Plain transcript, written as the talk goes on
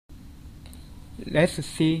Let's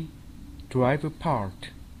see drive part.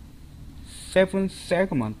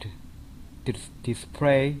 7-segment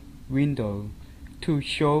display window to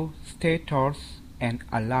show status and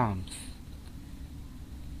alarms.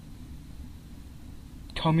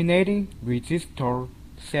 Terminating resistor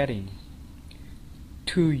setting.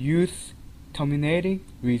 To use terminating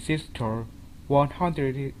resistor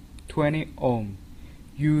 120 ohm,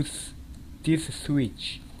 use this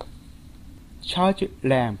switch. Charge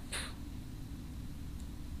lamp.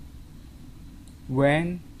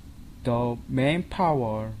 When the main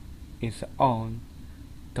power is on,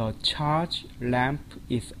 the charge lamp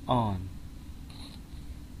is on.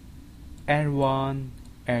 L1,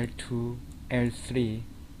 L2, L3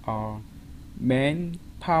 are main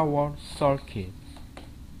power circuits.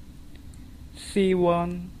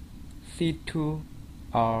 C1, C2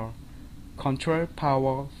 are control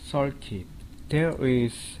power circuit. There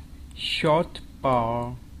is short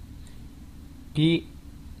bar B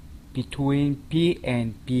between B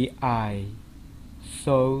and BI,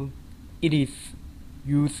 so it is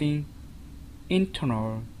using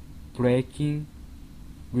internal braking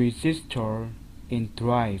resistor in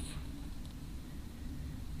drive.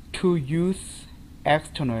 To use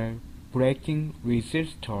external braking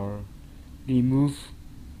resistor, remove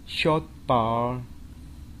short bar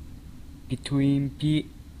between B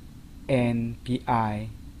and BI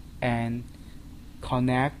and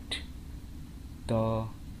connect the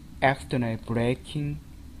external braking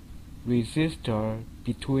resistor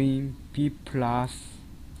between B plus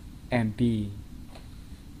and B.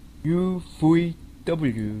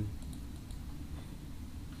 UVW.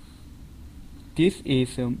 This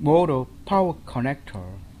is a motor power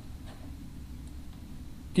connector.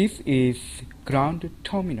 This is ground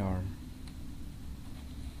terminal.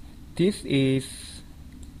 This is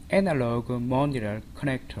analog monitor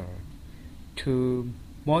connector to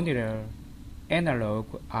monitor analog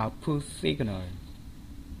output signal.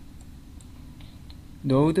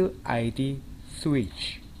 Node ID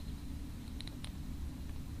switch.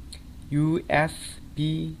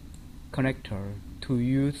 USB connector to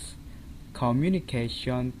use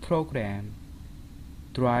communication program.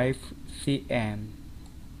 Drive CM.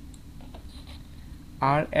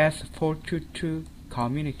 RS422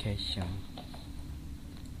 communication.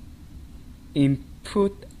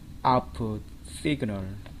 Input-output signal.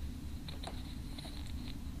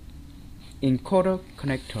 Encoder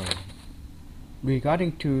connector.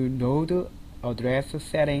 Regarding to node address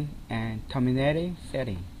setting and terminating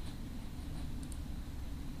setting.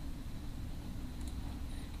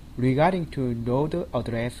 Regarding to node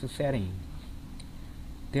address setting,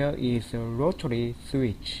 there is a rotary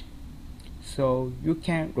switch, so you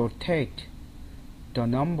can rotate the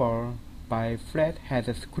number by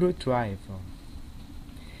flathead screwdriver.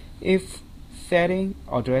 If setting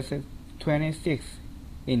address 26,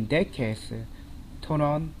 in that case, turn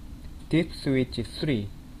on this switch 3.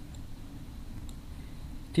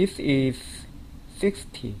 This is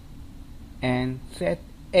 60 and set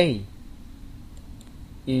A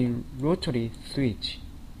in rotary switch.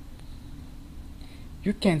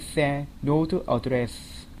 You can set node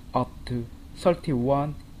address up to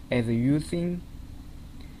 31 as using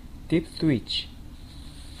this switch.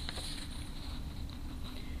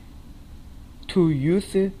 To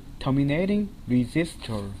use terminating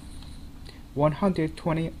resistor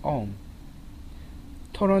 120 ohm,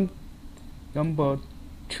 turn on number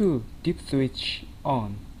 2 dip switch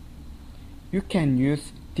on. You can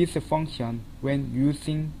use this function when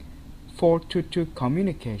using 422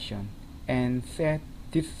 communication and set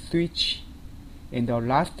this switch in the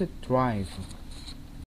last drive.